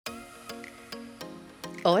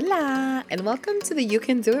Hola, and welcome to the You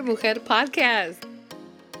Can Do It, Mujer podcast.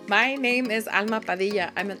 My name is Alma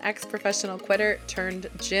Padilla. I'm an ex-professional quitter turned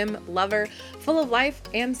gym lover, full of life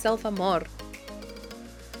and self-amor.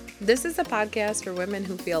 This is a podcast for women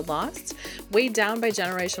who feel lost, weighed down by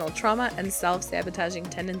generational trauma and self-sabotaging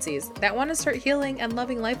tendencies that want to start healing and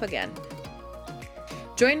loving life again.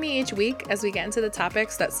 Join me each week as we get into the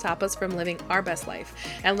topics that stop us from living our best life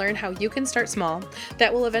and learn how you can start small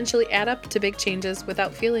that will eventually add up to big changes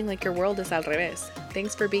without feeling like your world is al revés.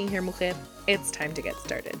 Thanks for being here, mujer. It's time to get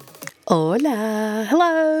started. Hola,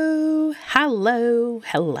 hello.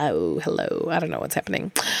 I don't know what's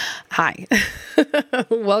happening. Hi.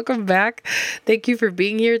 Welcome back. Thank you for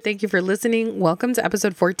being here. Thank you for listening. Welcome to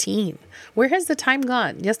episode 14. Where has the time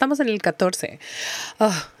gone? Ya estamos en el 14.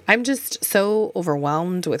 I'm just so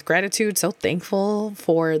overwhelmed with gratitude, so thankful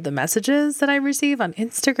for the messages that I receive on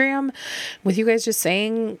Instagram with you guys just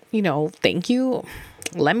saying, thank you.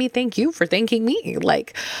 Let me thank you for thanking me.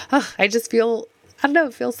 I just feel, I don't know,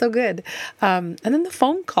 it feels so good. And then the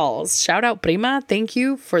phone calls, shout out Prima. Thank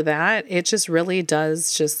you for that. It just really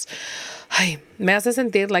does me hace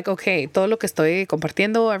sentir like, okay, todo lo que estoy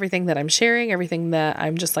compartiendo, everything that I'm sharing, everything that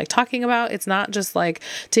I'm just talking about, it's not just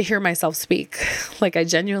to hear myself speak. I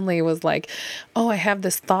genuinely was I have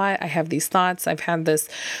this thought, I have these thoughts, I've had this,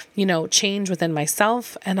 change within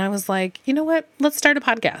myself. And I was like, you know what, let's start a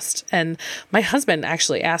podcast. And my husband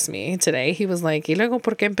actually asked me today, he was like, ¿Y luego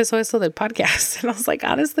por qué empezó eso del podcast? And I was like,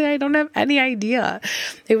 honestly, I don't have any idea.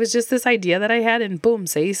 It was just this idea that I had and boom,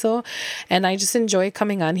 se hizo. And I just enjoy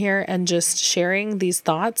coming on here and just sharing these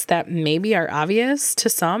thoughts that maybe are obvious to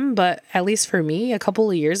some, but at least for me, a couple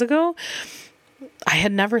of years ago, I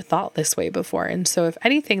had never thought this way before. And so if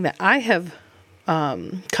anything that I have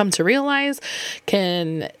come to realize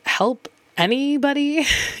can help anybody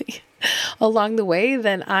along the way,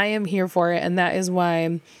 then I am here for it. And that is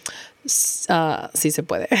why Si Se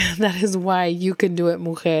Puede. That is why You Can Do It,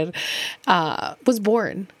 Mujer, was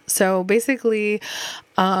born. So basically,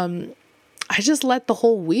 I just let the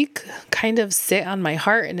whole week kind of sit on my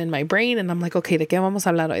heart and in my brain. And I'm like, okay, ¿de qué vamos a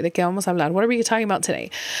hablar hoy? ¿De qué vamos a hablar? What are we talking about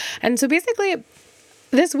today? And so basically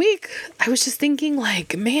this week I was just thinking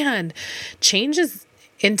man, change is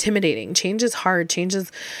intimidating. Change is hard. Change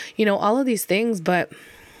is, all of these things. But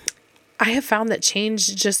I have found that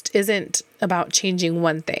change just isn't about changing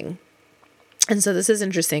one thing. And so this is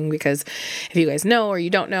interesting because if you guys know or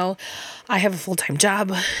you don't know, I have a full-time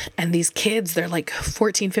job and these kids, they're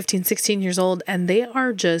 14, 15, 16 years old and they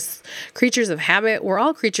are just creatures of habit. We're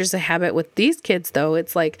all creatures of habit with these kids though.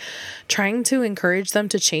 It's trying to encourage them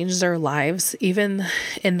to change their lives, even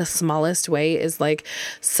in the smallest way, is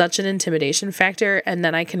such an intimidation factor. And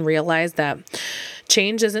then I can realize that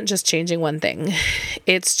change isn't just changing one thing.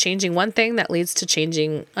 It's changing one thing that leads to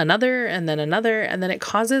changing another and then another. And then it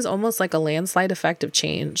causes almost like a landslide effect of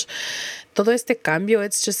change. Todo este cambio,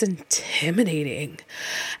 it's just intimidating.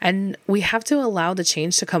 And we have to allow the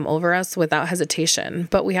change to come over us without hesitation,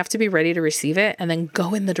 but we have to be ready to receive it and then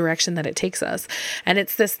go in the direction that it takes us. And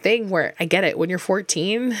it's this thing where I get it. When you're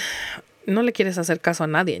 14, no le quieres hacer caso a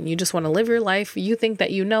nadie and you just want to live your life. You think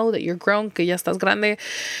that that you're grown, que ya estás grande.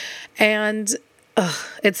 And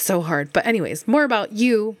it's so hard. But anyways, more about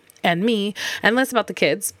you and me and less about the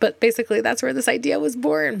kids. But basically that's where this idea was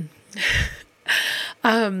born.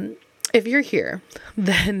 If you're here,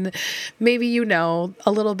 then maybe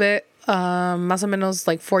a little bit, más o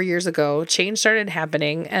menos 4 years ago, change started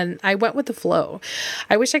happening and I went with the flow.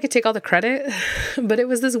 I wish I could take all the credit, but it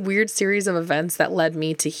was this weird series of events that led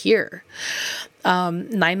me to here.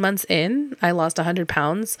 9 months in, I lost 100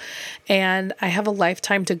 pounds and I have a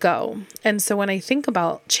lifetime to go. And so when I think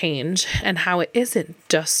about change and how it isn't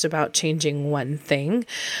just about changing one thing,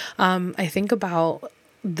 I think about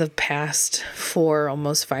the past 4,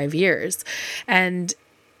 almost 5 years. And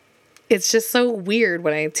it's just so weird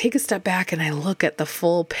when I take a step back and I look at the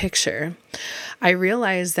full picture. I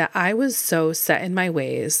realized that I was so set in my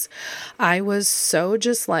ways. I was so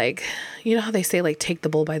just how they say, take the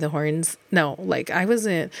bull by the horns. No, I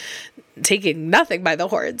wasn't taking nothing by the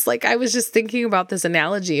horns. I was just thinking about this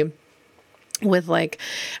analogy with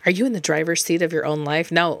are you in the driver's seat of your own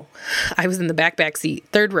life? No, I was in the back seat,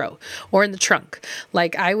 third row, or in the trunk.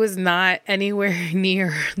 I was not anywhere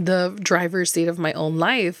near the driver's seat of my own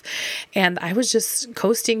life. And I was just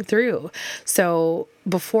coasting through. So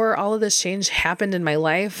before all of this change happened in my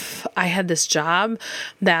life, I had this job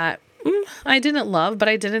that I didn't love, but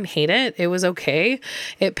I didn't hate it. It was okay.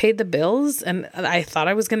 It paid the bills and I thought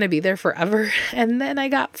I was going to be there forever. And then I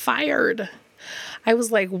got fired. I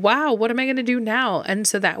was like, wow, what am I going to do now? And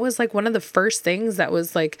so that was like one of the first things that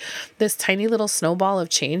was like this tiny little snowball of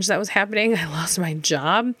change that was happening. I lost my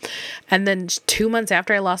job. And then 2 months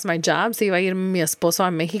after I lost my job, se iba a ir mi esposo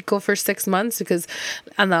a Mexico for 6 months because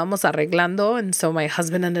andábamos arreglando. And so my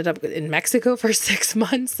husband ended up in Mexico for 6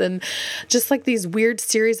 months. And just like these weird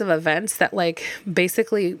series of events that like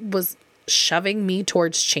basically was shoving me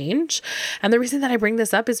towards change. And the reason that I bring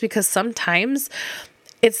this up is because sometimes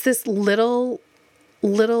it's this little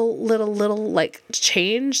like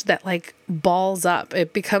change that like balls up.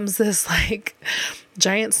 It becomes this like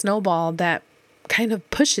giant snowball that kind of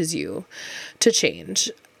pushes you to change.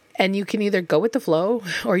 And you can either go with the flow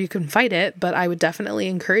or you can fight it, but I would definitely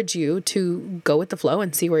encourage you to go with the flow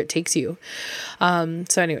and see where it takes you.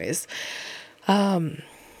 So anyways,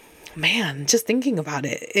 man, just thinking about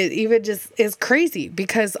it, it even just is crazy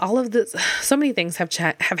because all of this, so many things have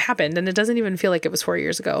happened, and it doesn't even feel like it was 4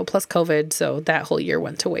 years ago, plus COVID. So that whole year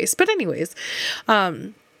went to waste. But anyways,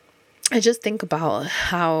 I just think about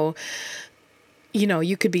how,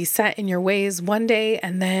 you could be set in your ways one day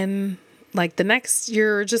and then like the next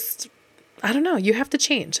you're just, I don't know, you have to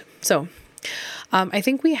change. So I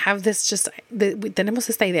think we have this tenemos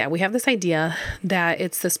esta idea. We have this idea that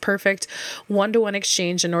it's this perfect one-to-one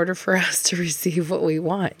exchange in order for us to receive what we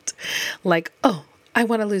want. Like, oh, I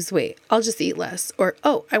want to lose weight. I'll just eat less. Or,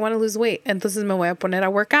 oh, I want to lose weight. Entonces me voy a poner a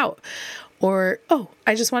work out. Or, oh,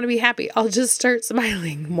 I just want to be happy. I'll just start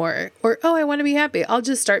smiling more. Or, oh, I want to be happy. I'll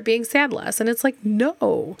just start being sad less. And it's like,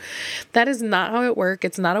 no, that is not how it works.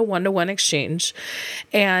 It's not a one-to-one exchange.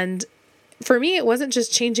 And for me, it wasn't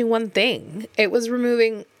just changing one thing. It was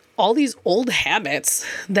removing all these old habits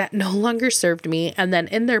that no longer served me, and then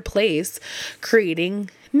in their place, creating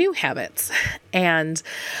new habits. And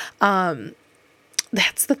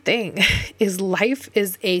that's the thing, is life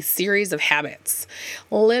is a series of habits,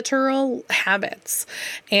 literal habits.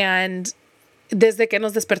 And desde que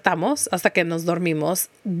nos despertamos hasta que nos dormimos,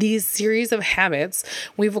 these series of habits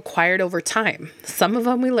we've acquired over time. Some of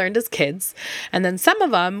them we learned as kids, and then some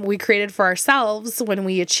of them we created for ourselves when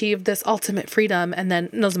we achieved this ultimate freedom, and then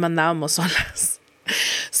nos mandábamos solas.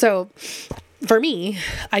 So for me,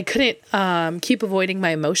 I couldn't keep avoiding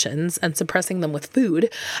my emotions and suppressing them with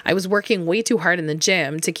food. I was working way too hard in the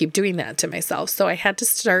gym to keep doing that to myself. So I had to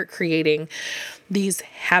start creating these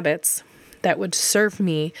habits that would serve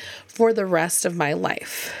me for the rest of my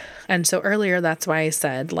life. And so earlier, that's why I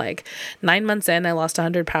said like 9 months in, I lost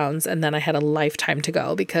 100 pounds and then I had a lifetime to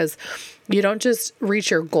go, because you don't just reach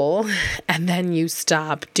your goal and then you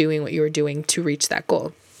stop doing what you were doing to reach that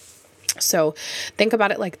goal. So think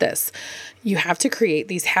about it like this. You have to create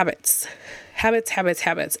these habits. Habits.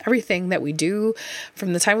 Everything that we do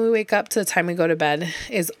from the time we wake up to the time we go to bed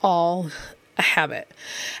is all a habit.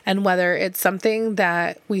 And whether it's something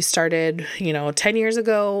that we started, 10 years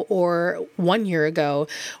ago or 1 year ago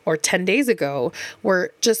or 10 days ago, we're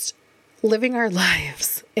just living our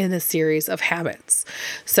lives in a series of habits.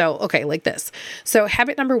 So, okay, like this. So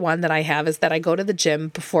habit number 1 that I have is that I go to the gym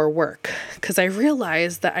before work, because I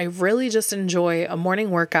realize that I really just enjoy a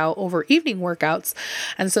morning workout over evening workouts.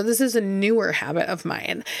 And so this is a newer habit of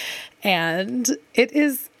mine. And it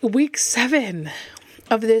is week 7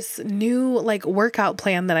 of this new like workout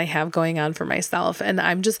plan that I have going on for myself. And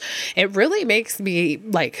it really makes me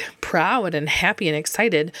like proud and happy and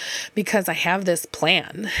excited because I have this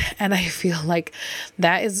plan. And I feel like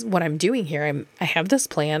that is what I'm doing here. I have this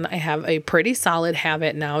plan. I have a pretty solid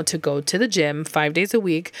habit now to go to the gym 5 days a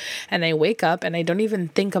week. And I wake up and I don't even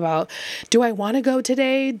think about, do I want to go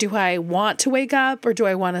today? Do I want to wake up, or do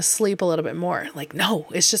I want to sleep a little bit more? Like, no,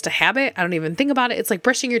 it's just a habit. I don't even think about it. It's like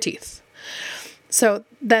brushing your teeth. So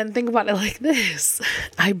then think about it like this.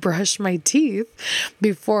 I brush my teeth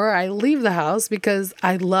before I leave the house because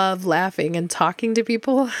I love laughing and talking to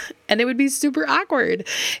people. And it would be super awkward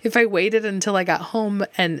if I waited until I got home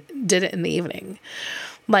and did it in the evening.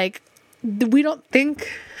 Like, we don't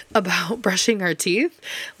think about brushing our teeth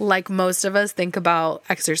like most of us think about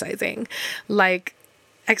exercising. Like,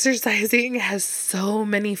 exercising has so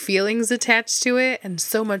many feelings attached to it and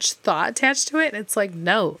so much thought attached to it. And it's like,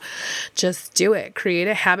 no, just do it. Create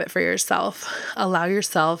a habit for yourself. Allow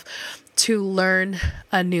yourself to learn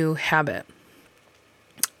a new habit.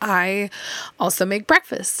 I also make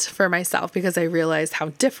breakfast for myself because I realized how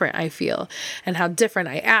different I feel and how different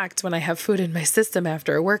I act when I have food in my system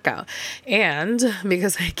after a workout. And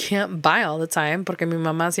because I can't buy all the time, porque mi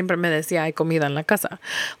mamá siempre me decía, hay comida en la casa.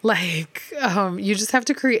 Like, you just have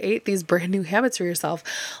to create these brand new habits for yourself.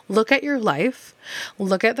 Look at your life,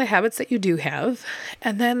 look at the habits that you do have,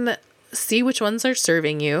 and then see which ones are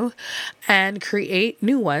serving you and create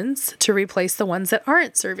new ones to replace the ones that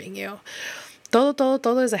aren't serving you.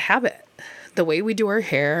 Todo is a habit. The way we do our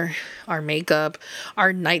hair, our makeup,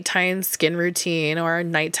 our nighttime skin routine, or our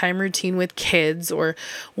nighttime routine with kids, or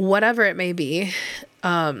whatever it may be.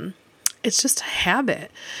 It's just a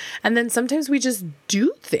habit. And then sometimes we just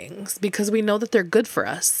do things because we know that they're good for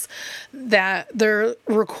us, that they're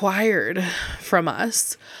required from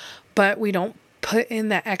us, but we don't put in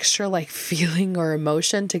that extra like feeling or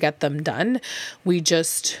emotion to get them done. We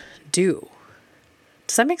just do.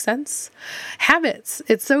 Does that make sense? Habits.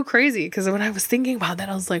 It's so crazy because when I was thinking about that,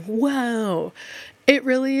 I was like, whoa, it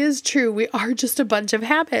really is true. We are just a bunch of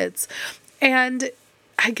habits. And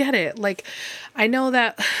I get it. Like, I know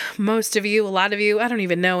that most of you, a lot of you, I don't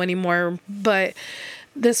even know anymore, but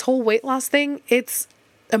this whole weight loss thing, it's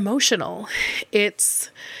emotional. It's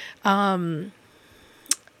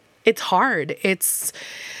hard. It's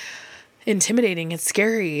intimidating. It's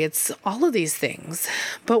scary. It's all of these things.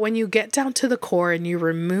 But when you get down to the core and you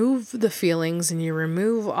remove the feelings and you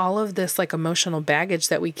remove all of this like emotional baggage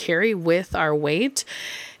that we carry with our weight,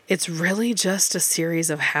 it's really just a series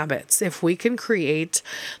of habits. If we can create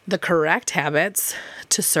the correct habits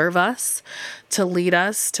to serve us, to lead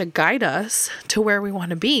us, to guide us to where we want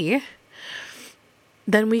to be,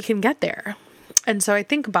 then we can get there. And so I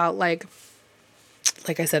think about like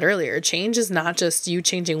I said earlier, change is not just you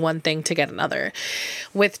changing one thing to get another.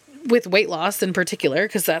 With weight loss in particular,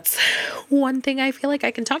 because that's one thing I feel like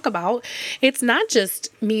I can talk about. It's not just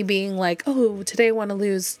me being like, oh, today I want to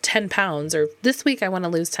lose 10 pounds or this week I want to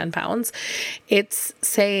lose 10 pounds. It's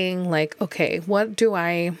saying like, okay,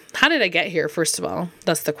 how did I get here? First of all,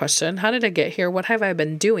 that's the question. How did I get here? What have I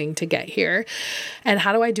been doing to get here? And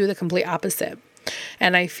how do I do the complete opposite?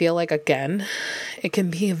 And I feel like, again, it can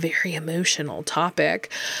be a very emotional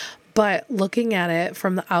topic. But looking at it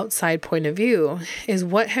from the outside point of view is,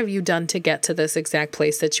 what have you done to get to this exact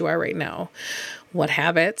place that you are right now? What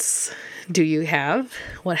habits do you have?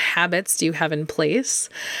 What habits do you have in place?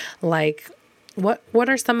 Like, what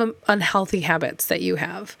are some unhealthy habits that you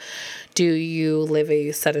have? Do you live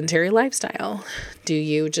a sedentary lifestyle? Do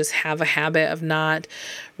you just have a habit of not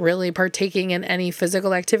really partaking in any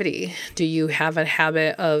physical activity? Do you have a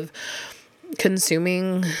habit of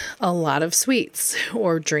consuming a lot of sweets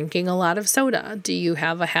or drinking a lot of soda? Do you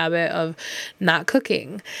have a habit of not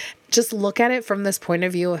cooking? Just look at it from this point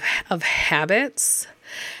of view of habits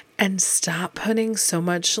and stop putting so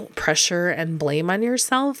much pressure and blame on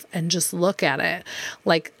yourself, and just look at it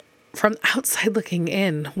like from outside looking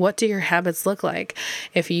in. What do your habits look like?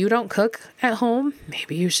 If you don't cook at home,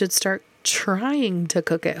 maybe you should start trying to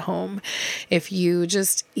cook at home. If you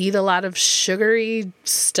just eat a lot of sugary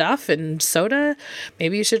stuff and soda,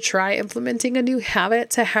 maybe you should try implementing a new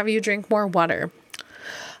habit to have you drink more water.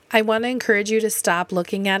 I want to encourage you to stop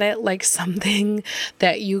looking at it like something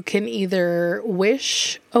that you can either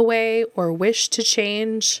wish away or wish to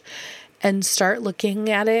change, and start looking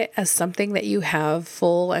at it as something that you have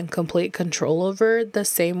full and complete control over, the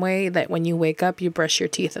same way that when you wake up, you brush your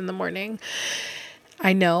teeth in the morning.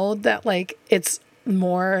 I know that like it's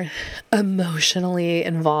more emotionally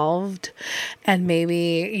involved and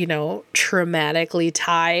maybe, traumatically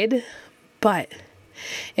tied, but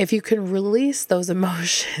if you can release those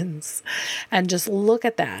emotions and just look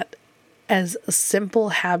at that as simple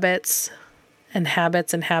habits and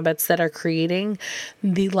habits that are creating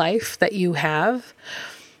the life that you have,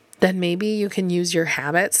 then maybe you can use your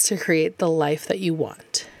habits to create the life that you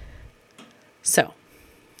want. So,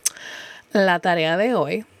 la tarea de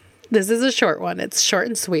hoy. This is a short one. It's short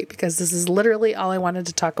and sweet because this is literally all I wanted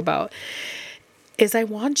to talk about. Is I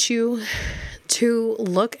want you to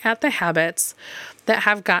look at the habits that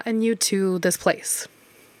have gotten you to this place,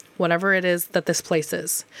 whatever it is that this place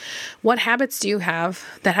is. What habits do you have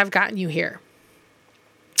that have gotten you here?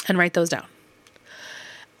 And write those down.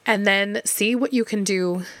 And then see what you can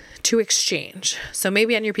do to exchange. So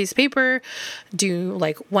maybe on your piece of paper, do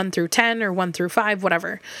like 1 through 10 or 1 through 5,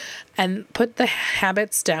 whatever, and put the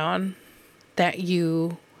habits down that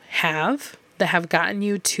you have that have gotten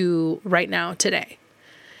you to right now, today.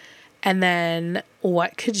 And then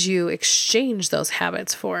what could you exchange those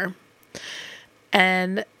habits for?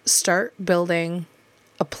 And start building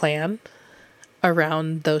a plan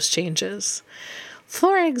around those changes.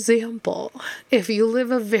 For example, if you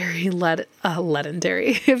live a very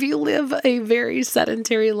if you live a very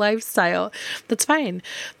sedentary lifestyle, that's fine.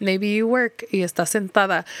 Maybe you work y estás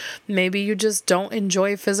sentada. Maybe you just don't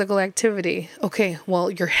enjoy physical activity. Okay, well,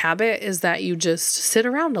 your habit is that you just sit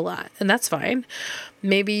around a lot, and that's fine.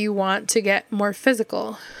 Maybe you want to get more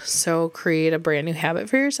physical, so create a brand new habit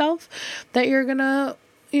for yourself that you're gonna,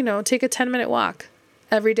 take a 10-minute walk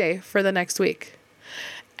every day for the next week.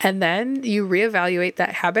 And then you reevaluate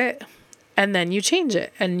that habit And then you change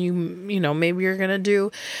it and maybe you're going to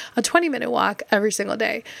do a 20-minute walk every single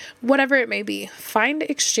day, whatever it may be. Find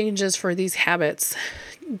exchanges for these habits.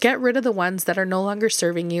 Get rid of the ones that are no longer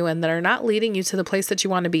serving you and that are not leading you to the place that you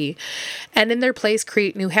want to be. And in their place,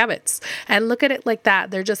 create new habits and look at it like that.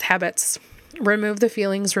 They're just habits. Remove the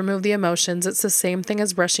feelings, remove the emotions. It's the same thing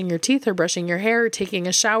as brushing your teeth or brushing your hair or taking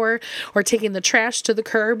a shower or taking the trash to the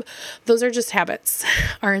curb. Those are just habits.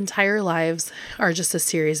 Our entire lives are just a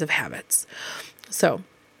series of habits. So,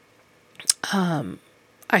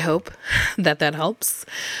 I hope that helps.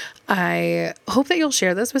 I hope that you'll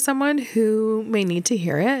share this with someone who may need to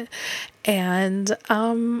hear it. And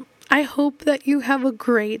I hope that you have a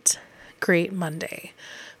great, great Monday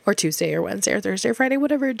or Tuesday or Wednesday or Thursday or Friday,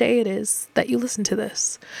 whatever day it is that you listen to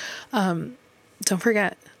this. Don't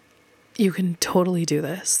forget, you can totally do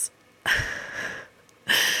this.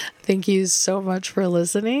 Thank you so much for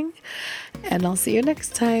listening, and I'll see you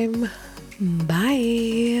next time.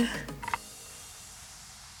 Bye.